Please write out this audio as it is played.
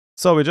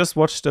So we just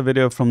watched a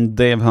video from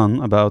Dave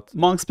Hun about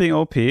monks being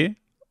OP,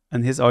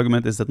 and his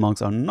argument is that monks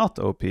are not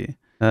OP. It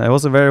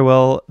was a very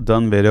well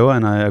done video,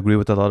 and I agree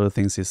with a lot of the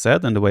things he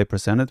said, and the way he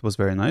presented was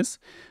very nice.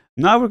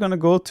 Now we're gonna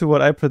go to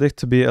what I predict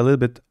to be a little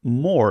bit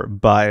more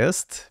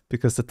biased,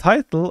 because the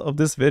title of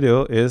this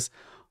video is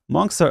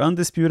Monks are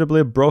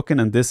undisputably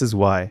broken and this is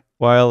why.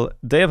 While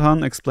Dave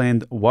Hun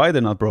explained why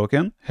they're not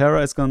broken,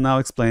 Hera is gonna now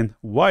explain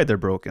why they're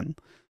broken.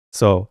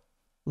 So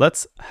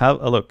let's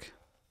have a look.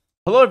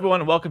 Hello everyone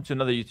and welcome to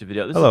another YouTube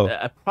video. This is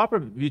a proper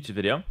YouTube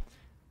video.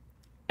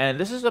 And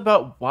this is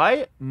about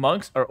why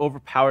monks are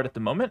overpowered at the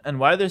moment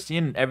and why they're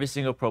seen in every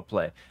single pro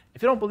play.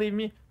 If you don't believe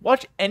me,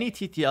 watch any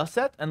TTL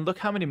set and look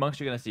how many monks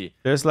you're going to see.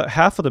 There's like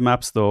half of the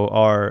maps though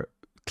are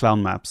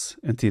clown maps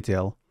in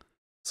TTL.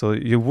 So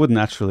you would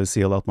naturally see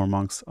a lot more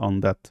monks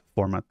on that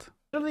format.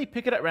 Literally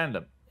pick it at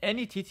random.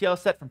 Any TTL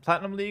set from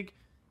Platinum League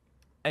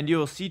and you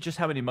will see just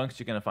how many monks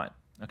you're going to find.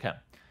 Okay.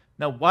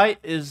 Now why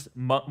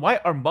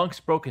are monks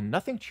broken?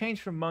 Nothing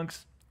changed from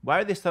monks. Why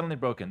are they suddenly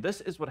broken? This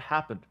is what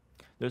happened.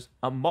 And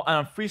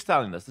I'm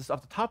freestyling this. This is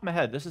off the top of my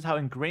head. This is how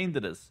ingrained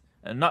it is.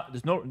 And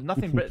there's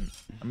nothing written.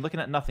 I'm looking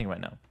at nothing right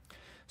now.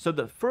 So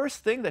the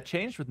first thing that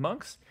changed with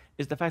monks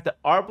is the fact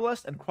that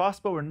Arbalest and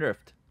crossbow were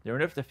nerfed. They were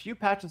nerfed a few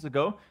patches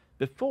ago.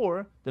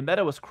 Before, the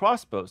meta was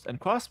crossbows. And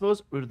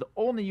crossbows were the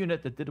only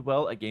unit that did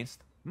well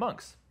against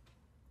monks.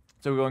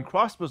 So we're going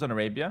crossbows on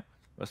Arabia.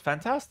 It was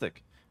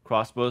fantastic.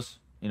 Crossbows,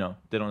 you know,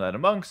 they don't let a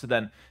monk. So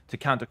then to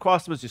counter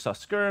crossbows, you saw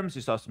skirms.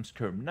 You saw some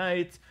skirm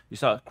knights. You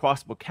saw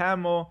crossbow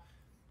camel.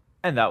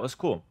 And that was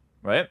cool,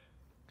 right?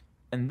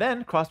 And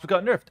then crossbow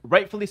got nerfed.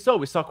 Rightfully so.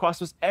 We saw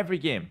crossbows every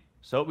game.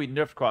 So we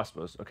nerfed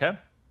crossbows, okay?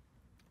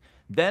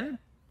 Then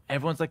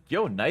everyone's like,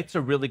 yo, knights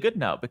are really good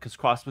now because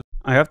crossbows...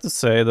 I have to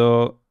say,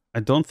 though,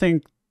 I don't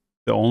think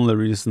the only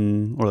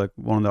reason, or like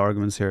one of the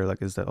arguments here,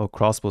 like, is that, oh,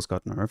 crossbows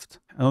got nerfed.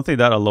 I don't think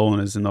that alone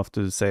is enough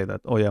to say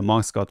that, oh yeah,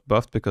 monks got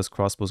buffed because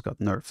crossbows got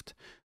nerfed.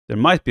 There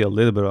might be a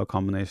little bit of a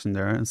combination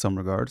there in some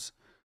regards.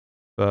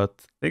 But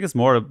I think it's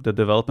more the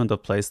development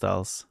of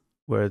playstyles,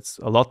 where it's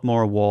a lot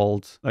more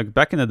walled. Like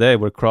back in the day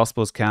where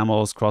crossbows,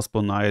 camels,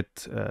 crossbow knight,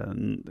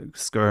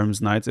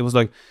 skirms, knights, it was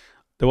like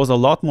there was a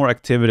lot more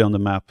activity on the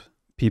map.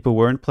 People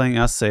weren't playing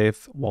as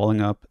safe,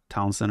 walling up,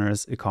 town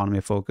centers,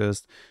 economy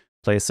focused,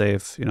 play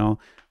safe, you know.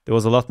 There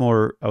was a lot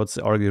more, I would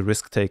say, argue,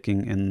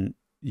 risk-taking in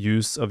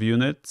use of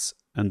units,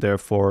 and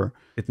therefore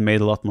it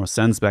made a lot more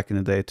sense back in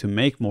the day to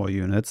make more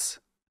units.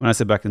 When I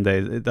say back in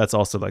the day, that's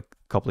also like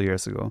a couple of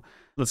years ago.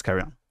 Let's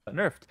carry on.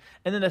 Nerfed.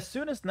 And then as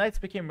soon as knights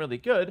became really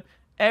good,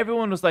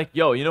 everyone was like,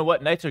 yo, you know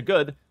what? Knights are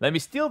good. Let me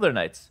steal their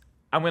knights.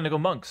 I'm going to go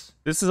monks.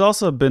 This has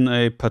also been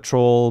a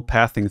patrol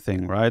pathing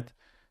thing, right?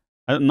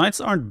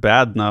 Knights aren't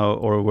bad now,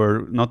 or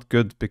were not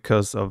good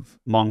because of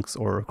monks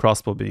or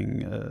crossbow being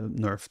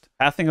nerfed.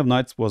 Pathing of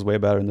knights was way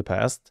better in the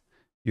past.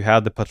 You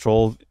had the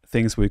patrol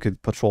things where you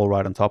could patrol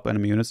right on top of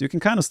enemy units. You can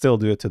kind of still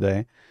do it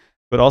today.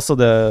 But also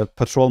the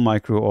patrol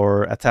micro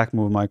or attack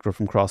move micro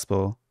from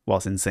crossbow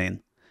was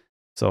insane.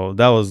 So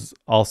that was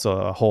also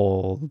a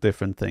whole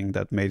different thing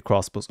that made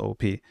crossbows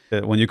OP.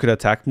 When you could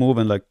attack move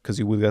and like, because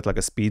you would get like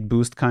a speed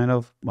boost kind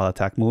of while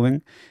attack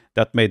moving,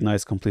 that made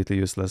knights completely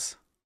useless.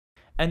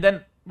 And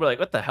then we're like,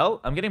 what the hell?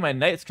 I'm getting my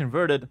knights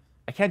converted.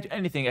 I can't do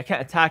anything. I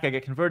can't attack. I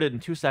get converted in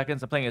 2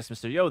 seconds. I'm playing as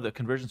Mr. Yo. The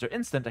conversions are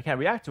instant. I can't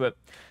react to it.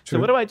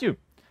 True. So what do?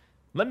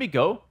 Let me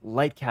go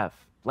light cav.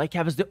 Light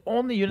cav is the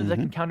only unit that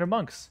can counter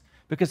monks.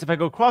 Because if I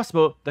go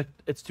crossbow,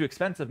 it's too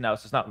expensive now,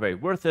 so it's not very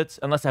worth it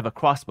unless I have a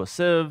crossbow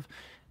civ.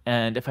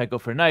 And if I go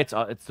for knights,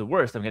 it's the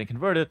worst. I'm getting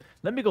converted.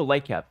 Let me go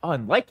light cav. Oh,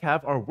 and light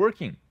cav are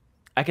working.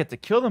 I get to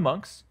kill the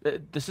monks.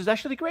 This is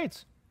actually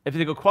great. If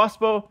they go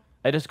crossbow,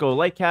 I just go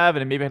light cav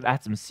and maybe I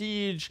add some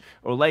siege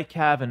or light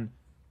cav and...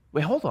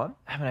 Wait, hold on.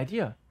 I have an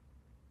idea.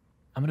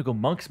 I'm going to go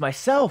monks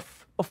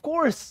myself. Of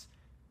course.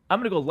 I'm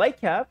going to go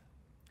light cav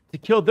to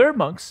kill their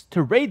monks,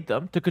 to raid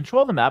them, to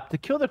control the map, to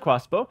kill their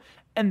crossbow.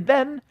 And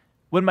then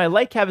when my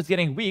light cav is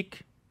getting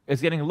weak,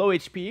 is getting low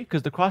HP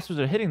because the crossbows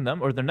are hitting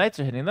them or their knights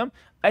are hitting them,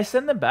 I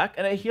send them back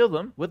and I heal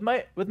them with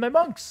my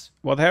monks.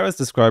 What Hera is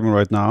describing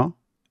right now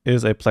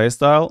is a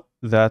playstyle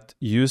that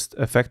used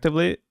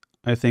effectively,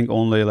 I think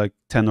only like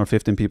 10 or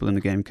 15 people in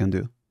the game can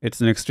do.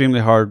 It's an extremely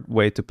hard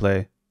way to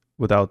play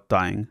without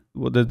dying.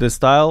 The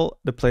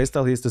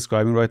playstyle he's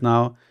describing right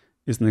now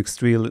is an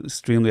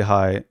extremely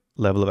high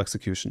level of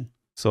execution.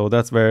 So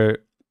that's where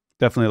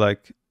definitely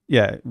like,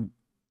 yeah,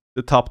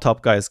 the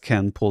top guys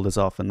can pull this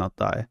off and not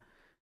die.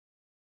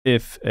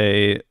 If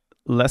a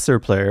lesser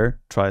player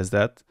tries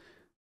that,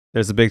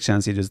 there's a big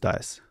chance he just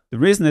dies. The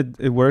reason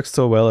it works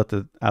so well at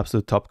the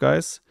absolute top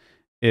guys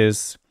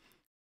is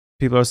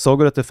people are so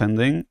good at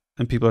defending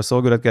and people are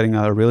so good at getting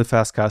a really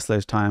fast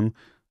castlage time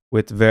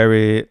with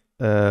very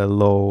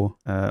low,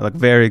 like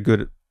very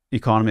good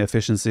economy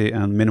efficiency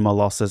and minimal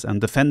losses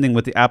and defending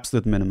with the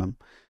absolute minimum.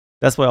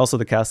 That's why also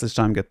the castlage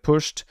time get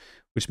pushed,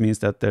 which means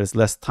that there's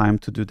less time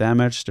to do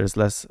damage. There's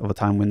less of a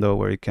time window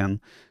where you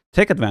can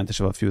take advantage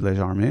of a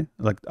feudalist army.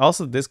 Like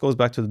also this goes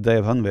back to the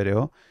Dave Hun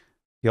video.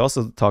 He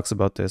also talks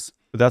about this.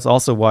 But that's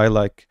also why,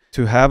 like,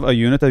 to have a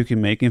unit that you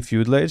can make in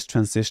Feud Lage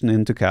transition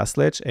into Cast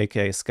Lage,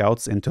 aka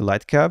Scouts into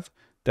Light Cav,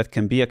 that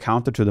can be a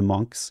counter to the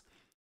monks,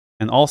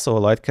 and also a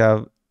Light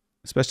Cav,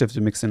 especially if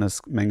you mix in a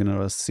Mangon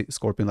or a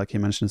Scorpion like he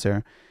mentions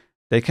here,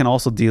 they can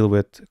also deal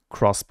with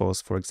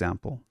crossbows, for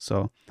example.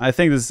 So I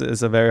think this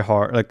is a very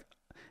hard, like,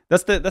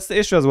 that's the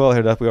issue as well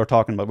here that we are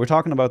talking about. We're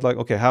talking about, like,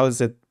 okay, how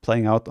is it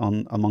playing out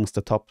on amongst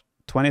the top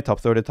 20, top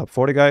 30, top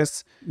 40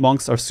 guys?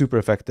 Monks are super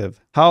effective.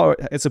 How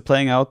is it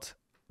playing out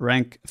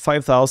rank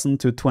 5,000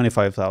 to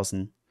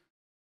 25,000?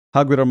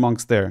 How good are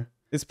monks there?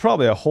 It's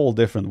probably a whole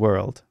different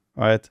world,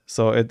 right?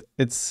 So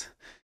it's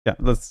yeah,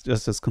 let's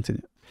just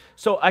continue.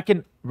 So I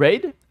can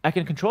raid, I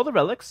can control the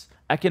relics,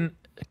 I can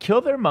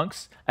kill their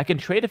monks, I can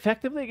trade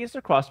effectively against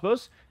their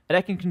crossbows, and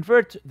I can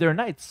convert their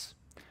knights.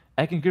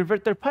 I can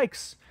convert their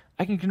pikes.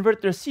 I can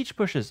convert their siege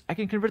pushes. I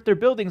can convert their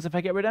buildings if I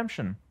get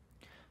redemption.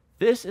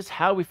 This is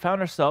how we found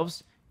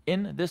ourselves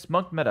in this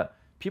monk meta.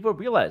 People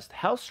realized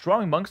how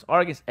strong monks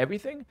are against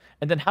everything,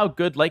 and then how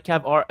good Light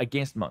Cav are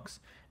against monks.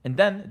 And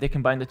then they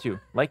combine the two,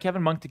 Light Cav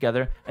and monk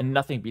together, and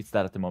nothing beats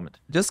that at the moment.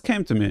 Just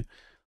came to me.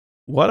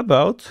 What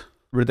about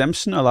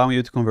redemption allowing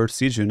you to convert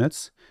siege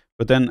units,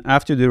 but then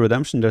after you do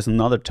redemption, there's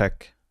another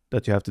tech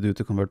that you have to do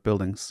to convert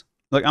buildings?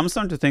 Like, I'm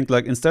starting to think,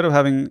 like, instead of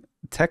having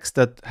techs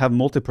that have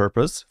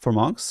multi-purpose for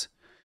monks,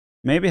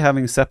 maybe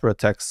having separate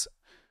techs.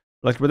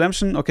 Like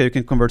redemption, okay, you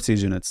can convert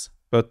siege units,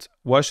 but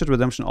why should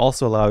redemption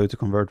also allow you to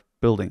convert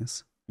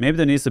buildings? Maybe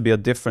there needs to be a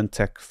different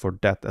tech for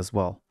that as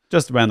well.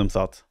 Just random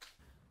thought.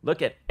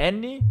 Look at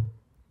any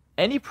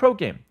pro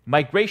game,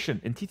 migration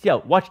in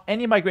TTL. Watch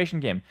any migration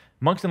game,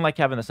 monks and Light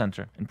Cav in the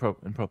center in pro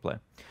play.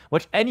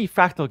 Watch any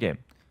fractal game,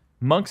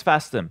 monks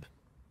fast imp,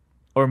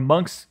 or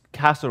monks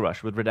castle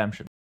rush with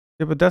redemption.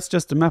 Yeah, but that's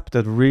just a map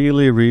that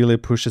really, really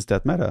pushes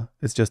that meta.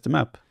 It's just a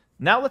map.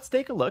 Now let's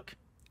take a look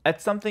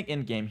at something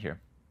in game here.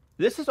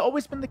 This has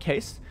always been the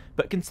case,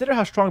 but consider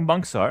how strong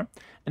monks are.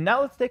 And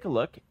now let's take a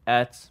look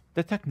at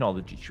the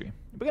technology tree.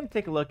 We're going to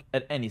take a look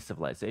at any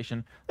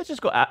civilization. Let's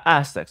just go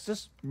Aztecs,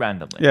 just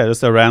randomly. Yeah,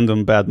 just a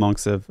random bad monk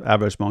civ,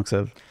 average monk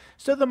civ.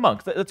 So the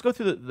monks, let's go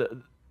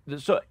through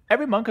so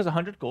every monk has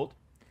 100 gold.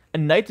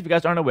 And knights, if you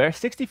guys aren't aware,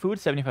 60 food,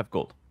 75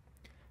 gold.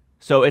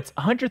 So it's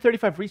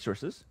 135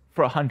 resources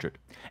for 100.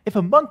 If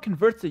a monk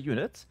converts a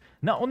unit,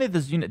 not only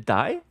does the unit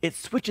die, it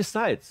switches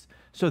sides.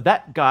 So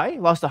that guy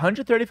lost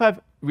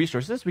 135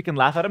 resources. We can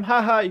laugh at him.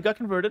 Haha, you got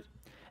converted.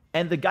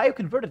 And the guy who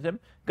converted him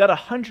got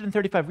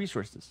 135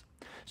 resources.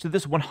 So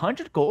this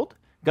 100 gold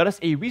got us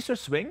a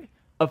resource swing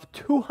of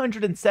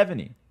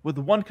 270 with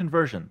one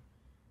conversion.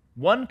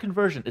 One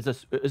conversion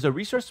is a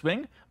resource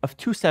swing of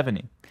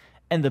 270.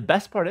 And the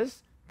best part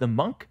is the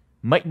monk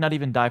might not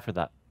even die for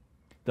that.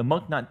 The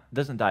monk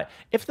doesn't die.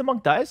 If the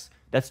monk dies,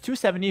 that's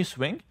 270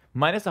 swing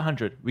minus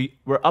 100.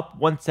 We're up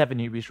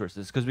 170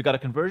 resources because we got a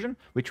conversion.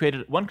 We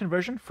traded one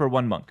conversion for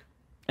one monk.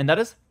 And that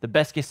is the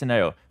best case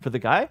scenario for the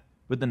guy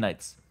with the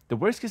knights. The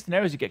worst case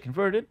scenario is you get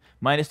converted,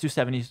 minus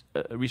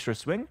 270 resource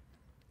swing,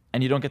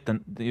 and you don't get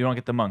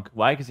the monk.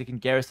 Why? Because you can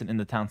garrison in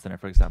the town center,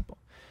 for example.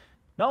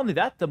 Not only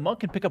that, the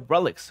monk can pick up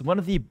relics, one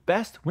of the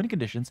best win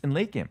conditions in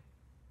late game.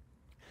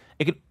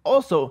 It can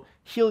also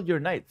heal your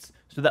knights,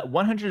 so that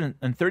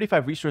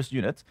 135 resource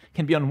units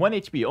can be on 1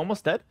 HP,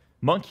 almost dead.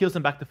 Monk heals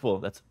them back to full.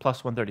 That's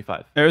plus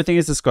 135. Everything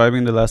he's describing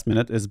in the last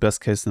minute is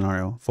best case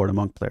scenario for the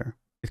monk player.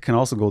 It can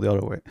also go the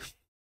other way.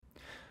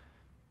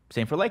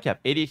 Same for Light Cav.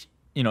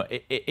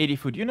 80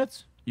 food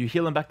units. You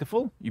heal them back to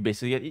full. You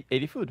basically get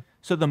 80 food.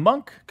 So the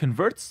monk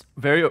converts,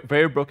 very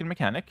very broken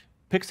mechanic.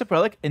 Picks up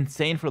relic,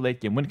 insane for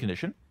late game win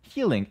condition.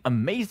 Healing,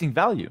 amazing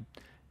value.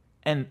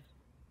 And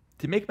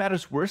to make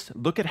matters worse,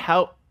 look at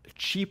how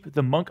cheap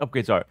the monk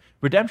upgrades are.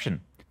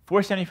 Redemption,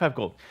 475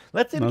 gold.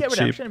 Let's say we get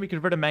redemption and we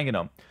convert a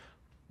Mangonel.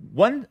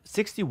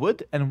 160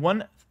 wood and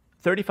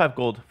 135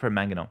 gold for a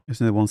Mangonel.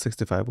 Isn't it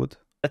 165 wood?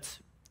 That's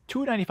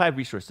 295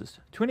 resources.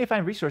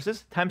 295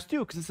 resources times 2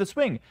 because it's a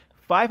swing.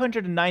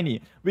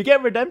 590. We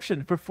get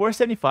redemption for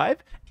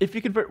 475. If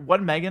you convert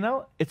one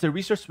Mangonel, it's a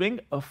resource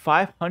swing of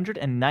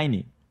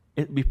 590.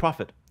 We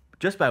profit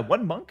just by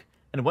one monk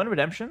and one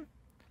redemption.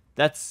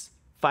 That's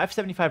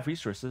 575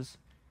 resources.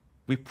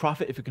 We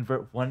profit if we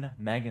convert one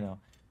Mangonel.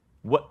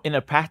 What in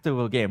a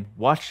practical game?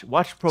 Watch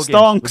pro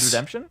games with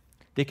redemption.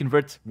 They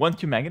convert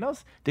 1-2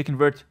 Mangonels. They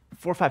convert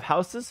 4-5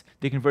 houses.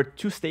 They convert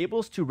 2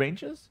 stables, 2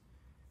 ranges.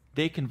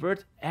 They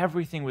convert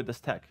everything with this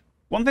tech.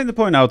 One thing to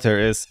point out here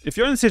is, if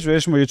you're in a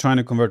situation where you're trying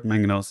to convert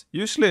Mangonels,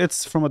 usually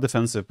it's from a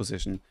defensive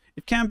position.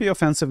 It can be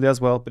offensively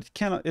as well, but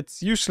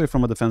it's usually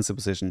from a defensive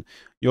position.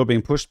 You're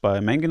being pushed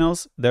by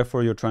Mangonels,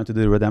 therefore you're trying to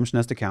do redemption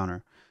as the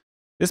counter.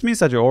 This means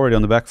that you're already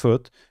on the back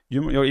foot.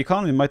 Your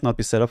economy might not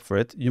be set up for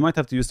it. You might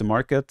have to use the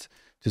market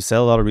to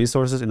sell a lot of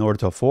resources in order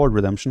to afford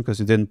redemption because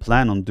you didn't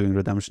plan on doing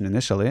redemption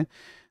initially.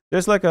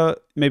 There's like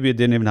maybe you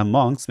didn't even have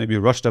monks, maybe you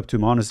rushed up 2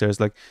 monasteries.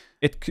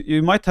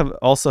 You might have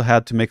also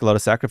had to make a lot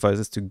of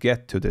sacrifices to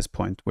get to this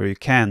point where you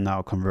can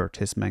now convert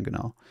his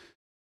Mangonel.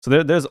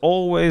 So there's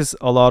always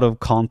a lot of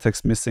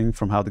context missing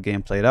from how the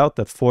game played out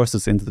that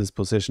forces into this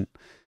position.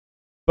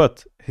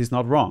 But he's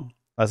not wrong.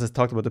 As I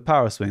talked about the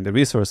power swing, the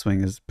resource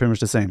swing is pretty much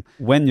the same.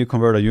 When you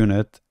convert a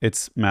unit,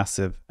 it's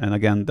massive. And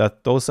again,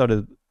 those are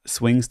the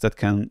swings that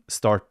can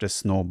start the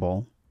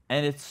snowball.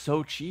 And it's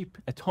so cheap.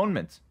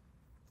 Atonement,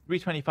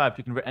 325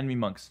 to convert enemy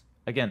monks.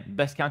 Again,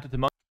 best counter to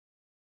monks.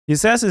 He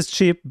says it's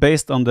cheap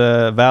based on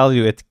the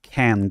value it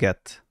can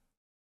get.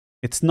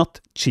 It's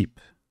not cheap.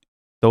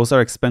 Those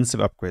are expensive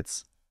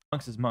upgrades.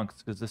 Monks is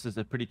monks, because this is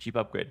a pretty cheap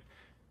upgrade.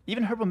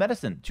 Even herbal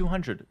medicine,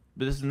 200.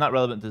 But this is not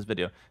relevant to this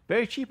video.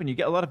 Very cheap, and you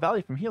get a lot of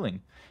value from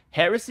healing.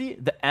 Heresy,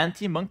 the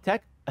anti-monk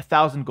tech,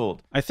 1,000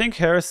 gold. I think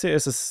Heresy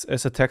is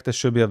a tech that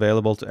should be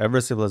available to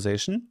every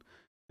civilization.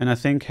 And I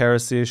think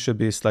Heresy should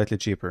be slightly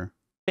cheaper.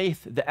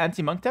 Faith, the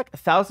anti-monk tech,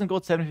 1,000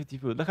 gold, 750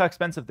 food. Look how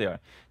expensive they are.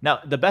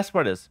 Now, the best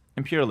part is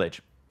Imperial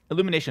Age.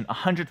 Illumination,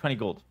 120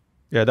 gold.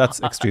 Yeah, that's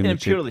extremely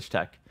cheap. Imperial Age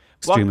tech.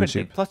 Block Extremely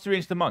printing, cheap. plus 3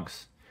 range to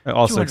monks.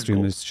 Also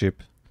extremely gold.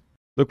 cheap.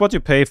 Look what you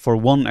pay for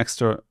one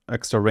extra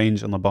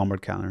range on a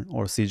bombard cannon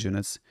or siege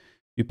units.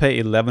 You pay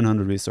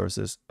 1,100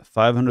 resources,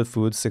 500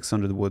 food,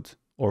 600 wood,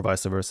 or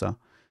vice versa.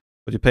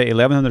 But you pay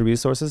 1,100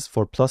 resources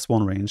for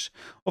 +1 range.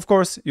 Of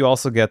course, you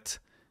also get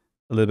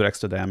a little bit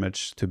extra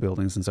damage to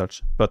buildings and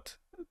such. But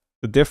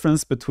the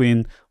difference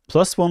between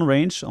 +1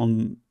 range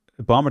on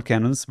bombard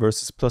cannons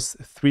versus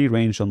 +3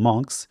 range on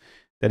monks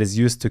that is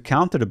used to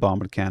counter the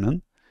bombard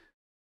cannon,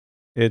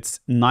 it's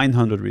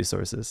 900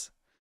 resources.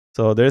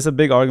 So there's a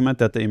big argument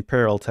that the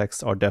Imperial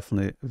techs are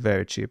definitely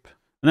very cheap.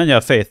 And then you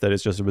have Faith that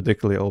is just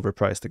ridiculously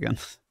overpriced again.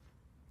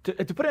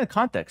 To put it in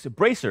context,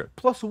 Bracer,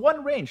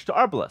 +1 range to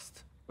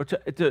Arbalest, or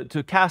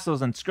to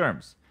castles and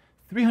skirms.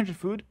 300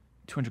 food,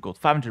 200 gold,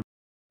 500.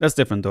 That's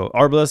different though.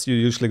 Arbalest you're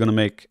usually going to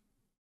make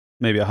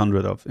maybe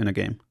 100 of in a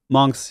game.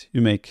 Monks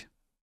you make,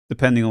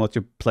 depending on what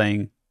you're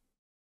playing,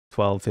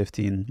 12,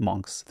 15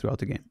 monks throughout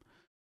the game.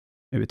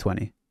 Maybe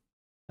 20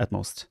 at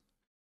most.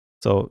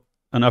 So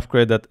an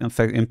upgrade that in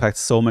fact impacts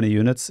so many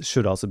units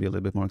should also be a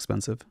little bit more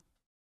expensive.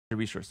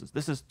 Resources.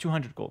 This is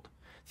 200 gold.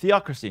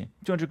 Theocracy,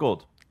 200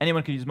 gold.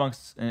 Anyone can use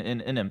monks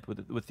in Imp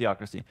with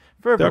Theocracy.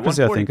 Fervor,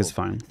 Theocracy I think gold. is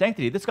fine.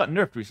 Sanctity, this got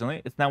nerfed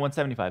recently. It's now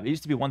 175. It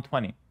used to be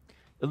 120.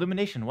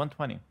 Illumination,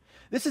 120.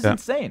 This is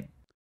insane.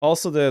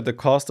 Also, the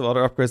cost of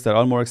other upgrades that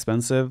are more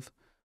expensive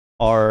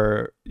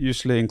are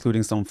usually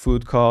including some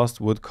food cost,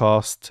 wood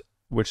cost,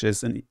 which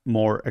is a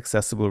more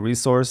accessible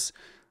resource.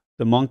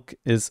 The monk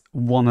is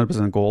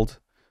 100% gold,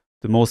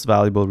 the most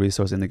valuable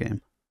resource in the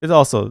game. It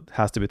also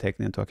has to be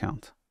taken into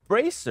account.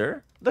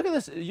 Bracer, look at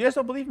this. You guys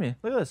don't believe me.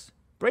 Look at this.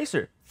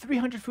 Bracer,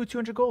 300 food,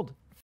 200 gold.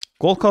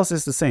 Gold cost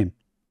is the same.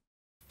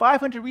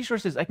 500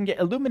 resources. I can get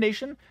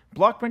Illumination,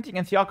 Block Printing,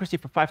 and Theocracy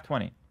for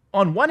 520.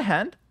 On one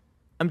hand,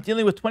 I'm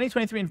dealing with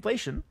 2023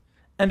 inflation,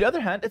 and the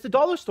other hand, it's a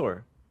dollar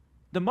store.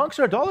 The monks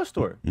are a dollar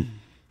store.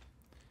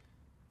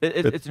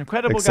 It's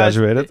incredible,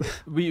 exaggerated.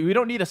 guys. We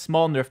don't need a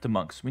small nerf to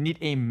monks. We need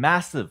a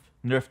massive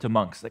nerf to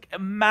monks. Like a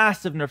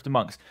massive nerf to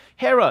monks.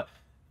 Hera,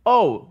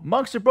 oh,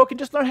 monks are broken.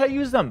 Just learn how to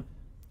use them.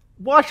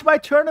 Watch my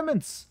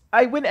tournaments.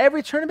 I win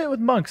every tournament with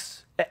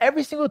monks.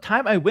 Every single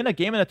time I win a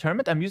game in a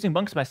tournament, I'm using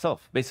monks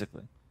myself,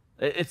 basically.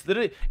 It's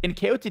literally, in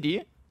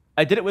KOTD,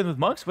 I didn't win with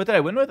monks. What did I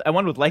win with? I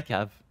won with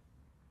Lycav.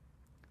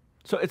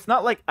 So it's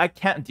not like I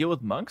can't deal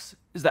with monks.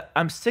 It's that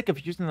I'm sick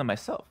of using them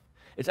myself.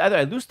 It's either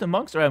I lose to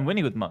monks or I'm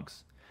winning with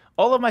monks.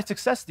 All of my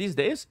success these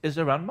days is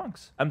around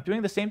monks. I'm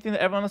doing the same thing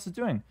that everyone else is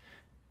doing.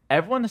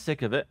 Everyone is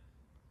sick of it.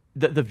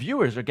 The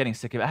viewers are getting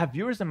sick of it. I have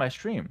viewers in my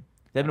stream.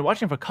 They've been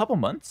watching for a couple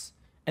months,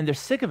 and they're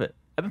sick of it.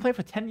 I've been playing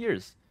for 10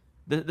 years.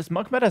 This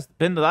monk meta has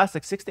been the last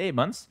like 6 to 8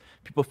 months.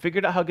 People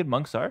figured out how good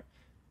monks are.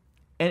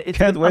 And it's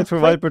Can't wait for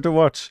Viper to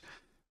watch.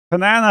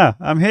 Banana,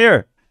 I'm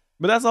here.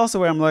 But that's also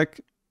where I'm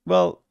like,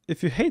 well,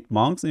 if you hate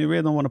monks and you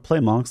really don't want to play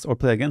monks or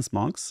play against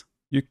monks,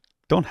 you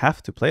don't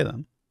have to play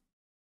them.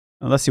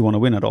 Unless you want to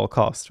win at all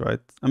costs,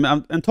 right? I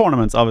mean, in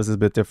tournaments, obviously, it's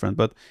a bit different.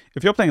 But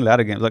if you're playing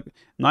ladder games, like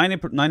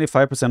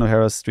 95% of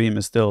Hera's stream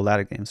is still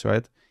ladder games,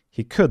 right?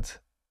 He could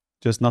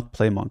just not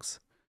play monks.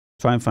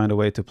 Try and find a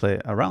way to play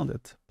around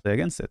it, play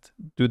against it,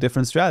 do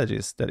different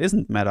strategies that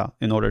isn't meta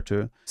in order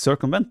to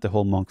circumvent the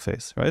whole monk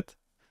phase, right?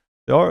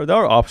 There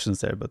are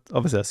options there, but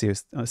obviously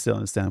I still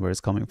understand where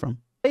it's coming from.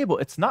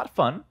 It's not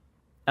fun.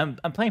 I'm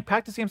playing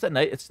practice games at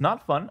night. It's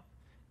not fun.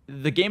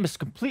 The game is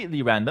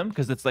completely random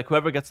because it's like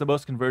whoever gets the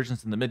most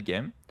conversions in the mid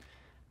game,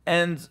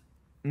 and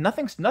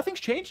nothing's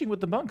changing with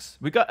the monks.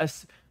 We got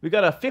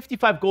a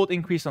 55 gold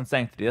increase on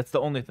Sanctity. That's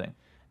the only thing.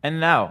 And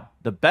now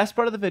the best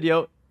part of the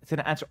video is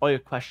gonna answer all your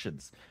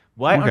questions.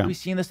 Why aren't we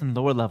seeing this in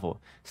lower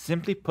level?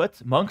 Simply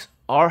put, monks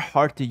are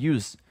hard to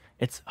use.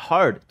 It's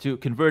hard to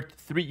convert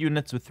 3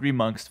 units with 3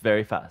 monks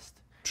very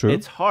fast. True.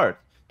 It's hard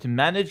to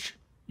manage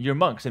your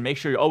monks and make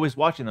sure you're always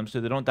watching them so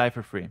they don't die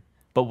for free.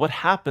 But what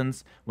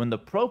happens when the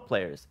pro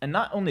players, and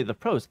not only the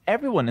pros,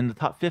 everyone in the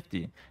top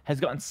 50 has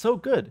gotten so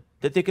good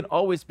that they can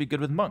always be good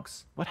with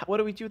monks? What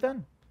do we do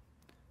then?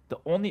 The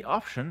only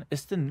option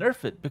is to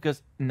nerf it,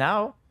 because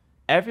now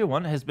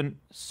everyone has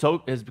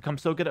become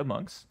so good at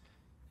monks,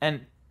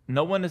 and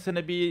no one is going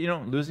to be,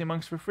 losing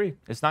monks for free.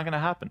 It's not going to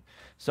happen.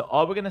 So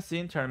all we're going to see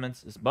in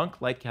tournaments is monk,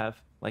 Lycav,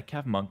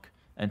 monk,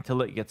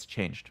 until it gets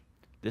changed.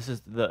 This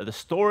is the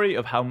story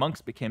of how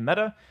monks became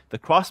meta. The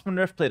crossbow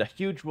nerf played a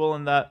huge role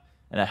in that,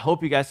 and I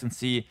hope you guys can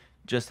see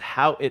just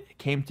how it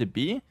came to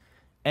be.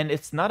 And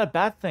it's not a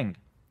bad thing.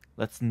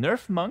 Let's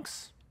nerf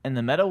monks, and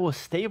the meta will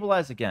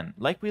stabilize again.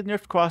 Like we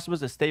nerfed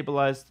crossbows, it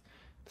stabilized.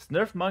 Let's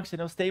nerf monks and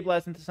it'll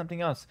stabilize into something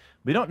else.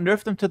 We don't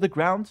nerf them to the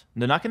ground.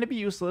 They're not going to be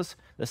useless.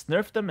 Let's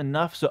nerf them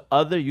enough so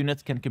other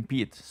units can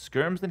compete.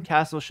 Skirms and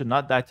castles should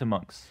not die to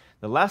monks.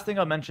 The last thing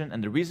I'll mention,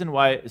 and the reason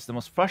why it's the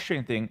most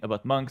frustrating thing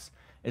about monks,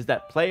 is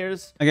that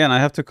players... Again, I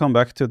have to come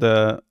back to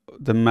the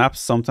maps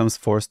sometimes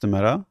force the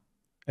meta,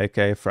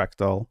 aka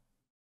Fractal,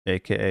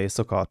 aka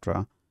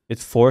Sokatra. It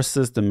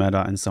forces the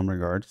meta in some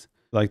regards.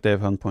 Like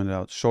Dave Hunt pointed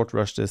out, short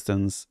rush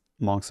distance,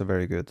 monks are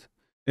very good.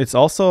 It's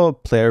also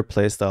player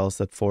playstyles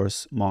that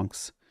force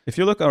monks. If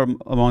you look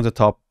among the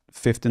top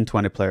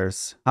 15-20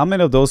 players, how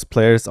many of those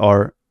players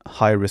are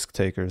high risk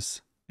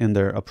takers in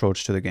their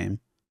approach to the game?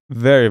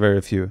 Very, very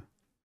few.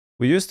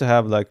 We used to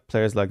have like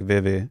players like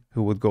Vivi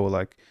who would go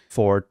like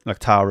forward, like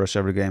tower rush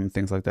every game,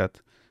 things like that.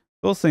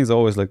 Those things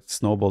always like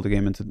snowball the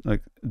game into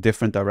like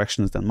different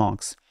directions than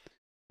monks.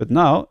 But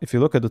now, if you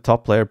look at the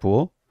top player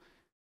pool,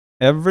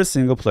 every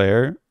single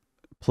player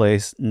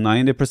plays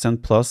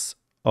 90% plus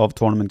of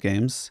tournament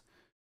games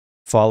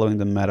following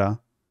the meta.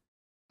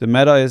 The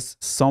meta is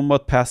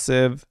somewhat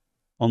passive,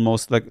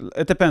 almost like,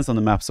 it depends on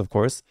the maps of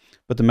course,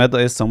 but the meta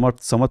is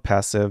somewhat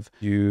passive.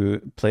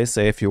 You play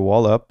safe, you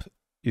wall up,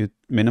 you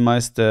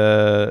minimize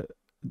the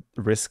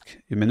risk,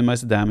 you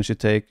minimize the damage you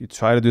take, you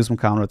try to do some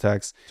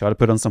counterattacks, try to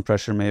put on some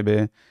pressure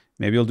maybe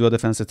you'll do a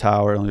defensive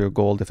tower on your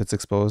gold if it's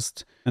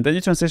exposed. And then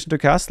you transition to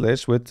Castle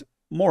Age with,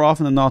 more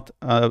often than not,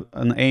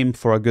 an aim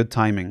for a good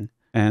timing.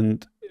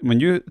 And when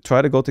you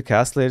try to go to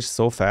Castle Age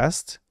so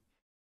fast,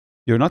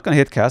 you're not going to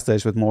hit Castle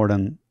Age with more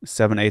than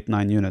 7, 8,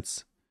 9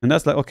 units. And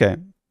that's like, okay,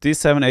 these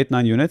 7, 8,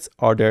 9 units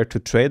are there to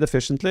trade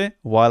efficiently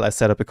while I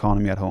set up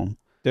economy at home.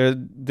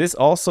 This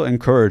also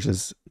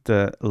encourages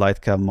the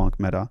light cav monk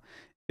meta.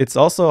 It's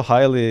also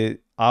highly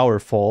our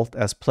fault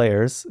as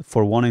players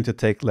for wanting to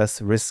take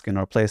less risk in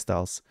our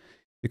playstyles,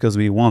 because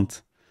we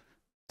want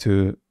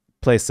to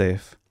play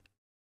safe.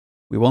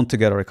 We want to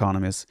get our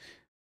economies.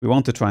 We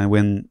want to try and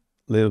win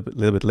a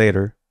little bit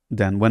later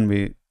than when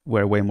we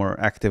were way more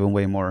active and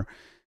way more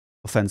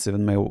offensive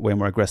and way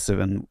more aggressive,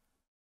 and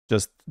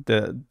just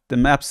the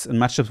maps and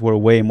matchups were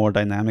way more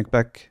dynamic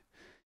back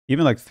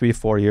even like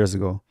 3-4 years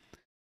ago.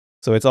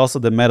 So it's also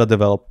the meta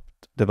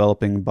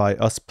developing by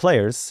us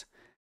players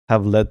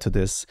have led to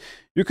this.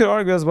 You could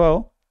argue as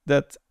well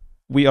that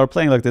we are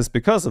playing like this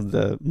because of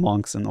the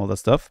monks and all that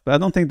stuff, but I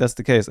don't think that's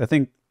the case. I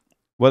think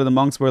whether the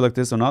monks were like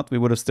this or not, we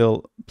would have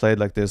still played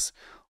like this,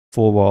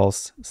 full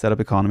walls, set up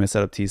economy,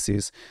 set up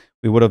TCs.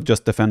 We would have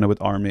just defended with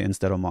army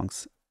instead of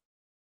monks.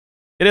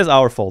 It is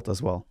our fault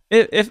as well.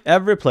 If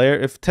every player,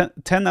 if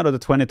 10 out of the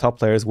 20 top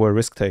players were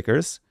risk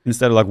takers,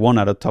 instead of like 1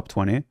 out of the top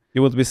 20,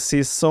 you would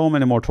see so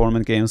many more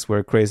tournament games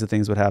where crazy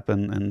things would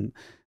happen and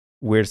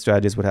weird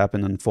strategies would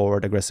happen and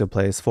forward aggressive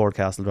plays, forward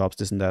castle drops,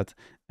 this and that.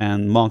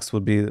 And monks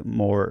would be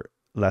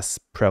less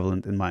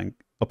prevalent in my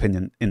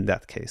opinion in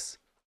that case.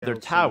 Their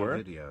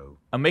tower,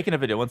 I'm making a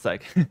video, one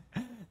sec.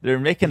 They're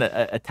making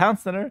a town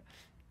center.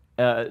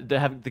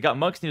 They got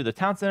monks near the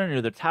town center,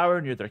 near their tower,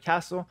 near their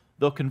castle.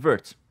 They'll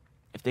convert.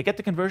 If they get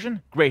the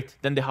conversion, great.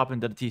 Then they hop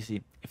into the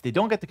TC. If they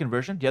don't get the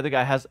conversion, the other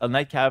guy has a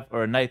knight cav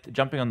or a knight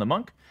jumping on the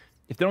monk.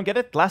 If they don't get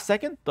it, last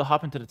second, they'll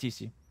hop into the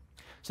TC.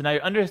 So now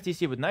you're under his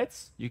TC with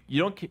knights. You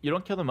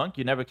don't kill the monk.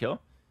 You never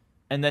kill.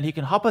 And then he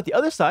can hop out the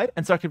other side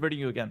and start converting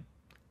you again.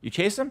 You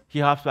chase him, he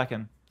hops back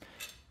in.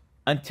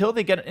 Until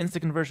they get an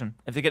instant conversion.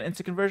 If they get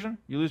instant conversion,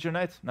 you lose your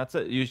knight. That's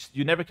it.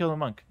 You never kill the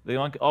monk. The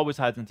monk always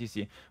hides in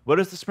TC. What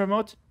is this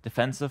promote?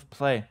 Defensive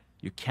play.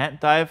 You can't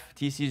dive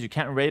TCs, you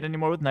can't raid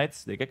anymore with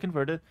knights. They get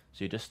converted,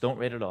 so you just don't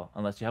raid at all,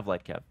 unless you have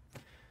light cap.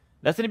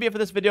 That's going to be it for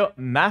this video.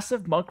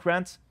 Massive monk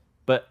rant,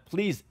 but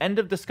please, end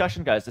of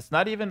discussion, guys. It's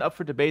not even up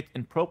for debate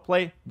in pro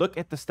play. Look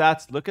at the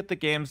stats, look at the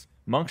games.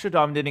 Monks are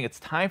dominating. It's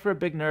time for a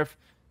big nerf.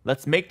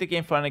 Let's make the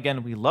game fun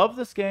again. We love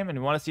this game, and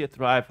we want to see it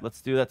thrive.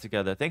 Let's do that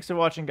together. Thanks for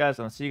watching, guys.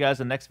 I'll see you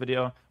guys in the next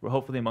video, where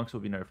hopefully monks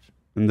will be nerfed.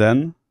 And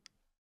then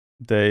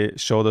they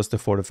showed us the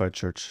fortified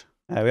church.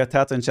 We have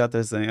Tata in chat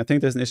saying, I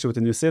think there's an issue with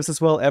the new civs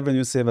as well. Every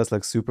new civ has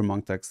like super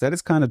monk text. That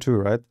is kind of true,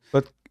 right?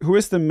 But who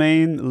is the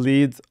main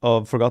lead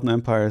of Forgotten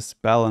Empire's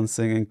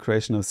balancing and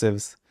creation of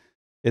civs?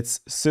 It's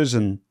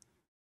Sujin,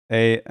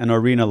 an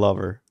arena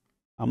lover.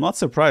 I'm not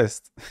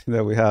surprised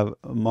that we have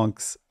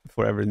monks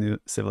for every new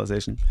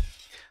civilization.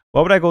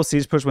 Why would I go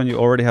siege push when you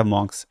already have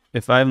monks?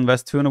 If I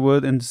invest 200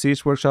 wood into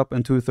siege workshop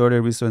and 230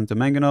 research into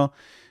Mangano,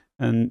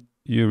 and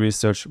you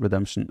research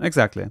redemption.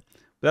 Exactly.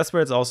 That's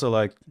where it's also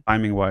like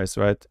timing wise,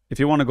 right? If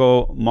you want to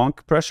go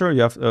monk pressure,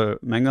 you have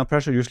Mangano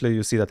pressure. Usually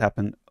you see that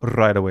happen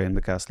right away in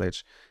the Castle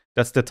Age.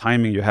 That's the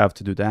timing you have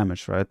to do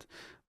damage, right?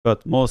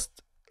 But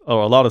a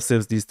lot of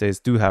civs these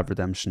days do have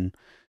redemption.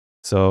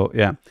 So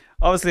yeah,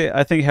 obviously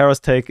I think Hera's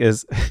take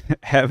is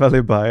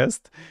heavily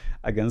biased.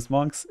 against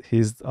monks.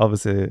 He's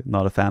obviously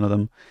not a fan of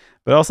them.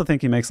 But I also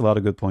think he makes a lot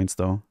of good points,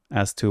 though,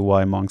 as to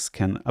why monks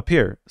can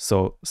appear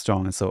so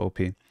strong and so OP.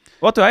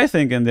 What do I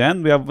think in the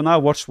end? We have now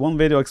watched one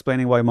video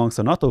explaining why monks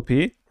are not OP,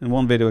 and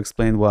one video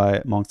explained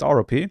why monks are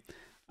OP.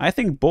 I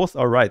think both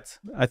are right.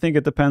 I think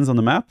it depends on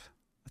the map.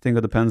 I think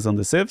it depends on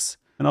the civs.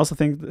 And I also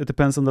think it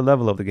depends on the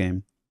level of the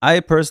game. I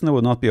personally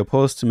would not be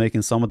opposed to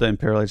making some of the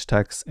Imperial Age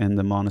techs in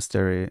the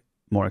monastery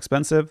more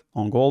expensive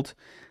on gold.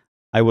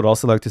 I would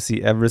also like to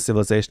see every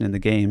civilization in the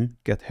game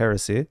get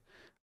heresy.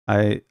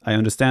 I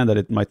understand that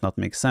it might not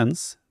make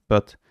sense,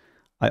 but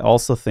I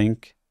also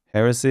think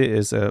heresy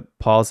is a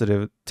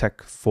positive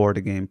tech for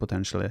the game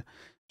potentially,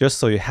 just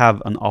so you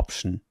have an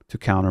option to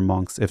counter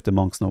monks if the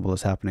monks noble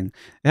is happening.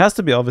 It has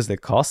to be obviously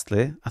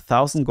costly.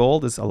 1,000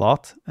 gold is a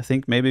lot. I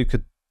think maybe you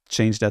could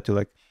change that to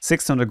like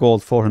 600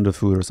 gold, 400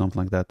 food or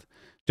something like that,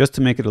 just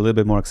to make it a little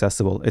bit more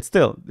accessible. It's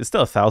still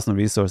 1,000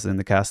 resources in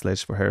the castle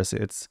age for heresy.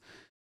 It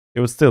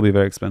would still be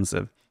very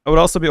expensive. I would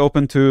also be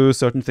open to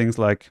certain things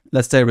like,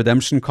 let's say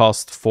redemption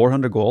costs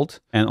 400 gold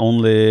and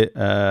only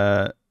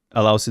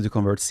allows you to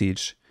convert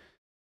siege.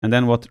 And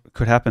then what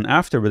could happen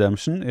after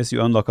redemption is you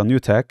unlock a new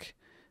tech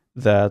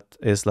that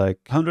is like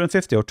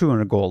 150 or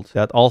 200 gold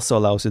that also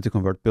allows you to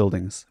convert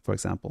buildings, for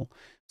example.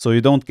 So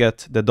you don't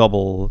get the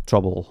double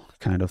trouble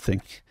kind of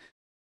thing.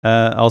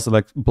 Also,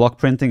 like block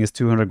printing is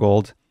 200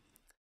 gold.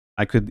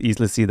 I could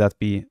easily see that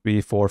be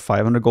 300, 400,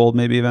 500 gold,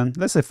 maybe even.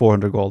 Let's say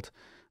 400 gold,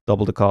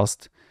 double the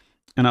cost.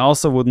 And I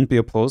also wouldn't be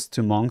opposed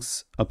to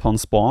monks upon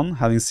spawn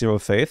having 0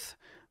 faith,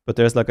 but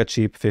there's like a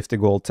cheap 50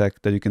 gold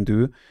tech that you can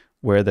do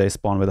where they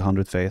spawn with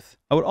 100 faith.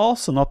 I would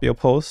also not be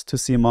opposed to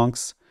see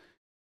monks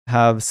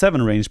have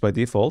 7 range by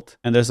default,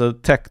 and there's a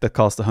tech that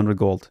costs 100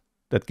 gold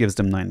that gives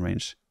them 9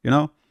 range, you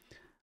know?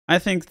 I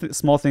think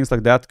small things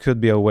like that could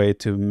be a way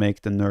to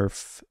make the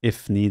nerf,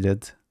 if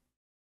needed,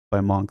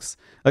 by monks.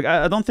 Like,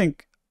 I don't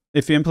think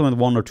if you implement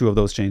 1 or 2 of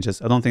those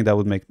changes, I don't think that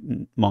would make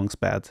monks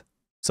bad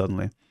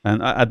suddenly.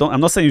 And I'm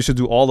not saying you should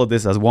do all of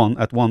this at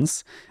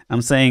once.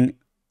 I'm saying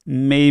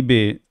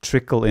maybe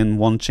trickle in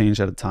 1 change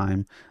at a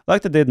time,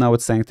 like they did now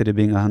with Sanctity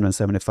being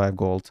 175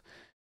 gold.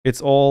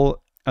 It's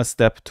all a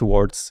step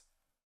towards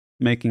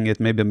making it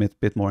maybe a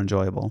bit more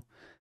enjoyable.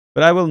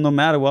 But I will, no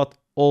matter what,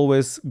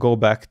 always go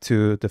back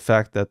to the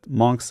fact that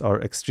monks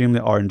are extremely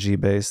RNG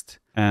based,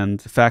 and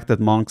the fact that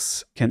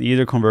monks can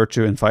either convert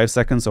you in 5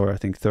 seconds or I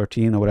think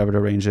 13 or whatever the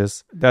range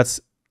is. That's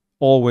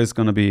always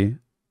going to be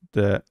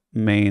the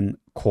main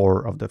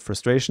core of the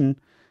frustration.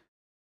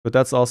 But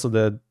that's also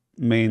the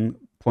main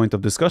point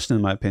of discussion,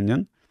 in my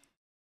opinion.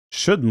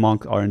 Should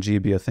monk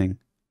RNG be a thing?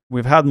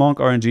 We've had monk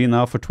RNG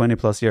now for 20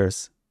 plus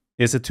years.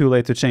 Is it too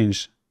late to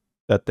change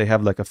that they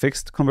have like a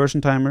fixed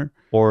conversion timer?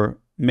 Or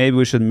maybe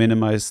we should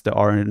minimize the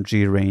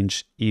RNG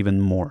range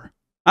even more?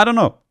 I don't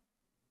know.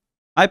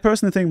 I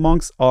personally think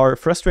monks are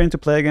frustrating to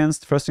play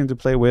against, frustrating to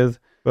play with,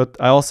 but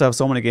I also have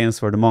so many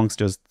games where the monks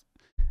just,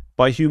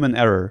 by human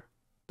error,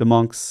 the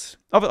monks,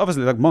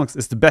 obviously like monks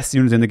is the best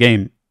unit in the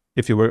game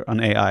if you were an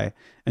AI,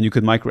 and you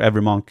could micro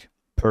every monk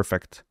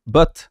perfect.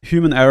 But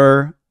human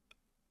error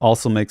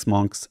also makes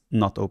monks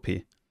not OP.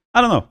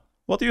 I don't know.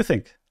 What do you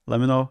think?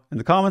 Let me know in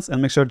the comments,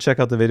 and make sure to check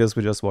out the videos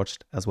we just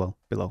watched as well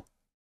below.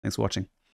 Thanks for watching.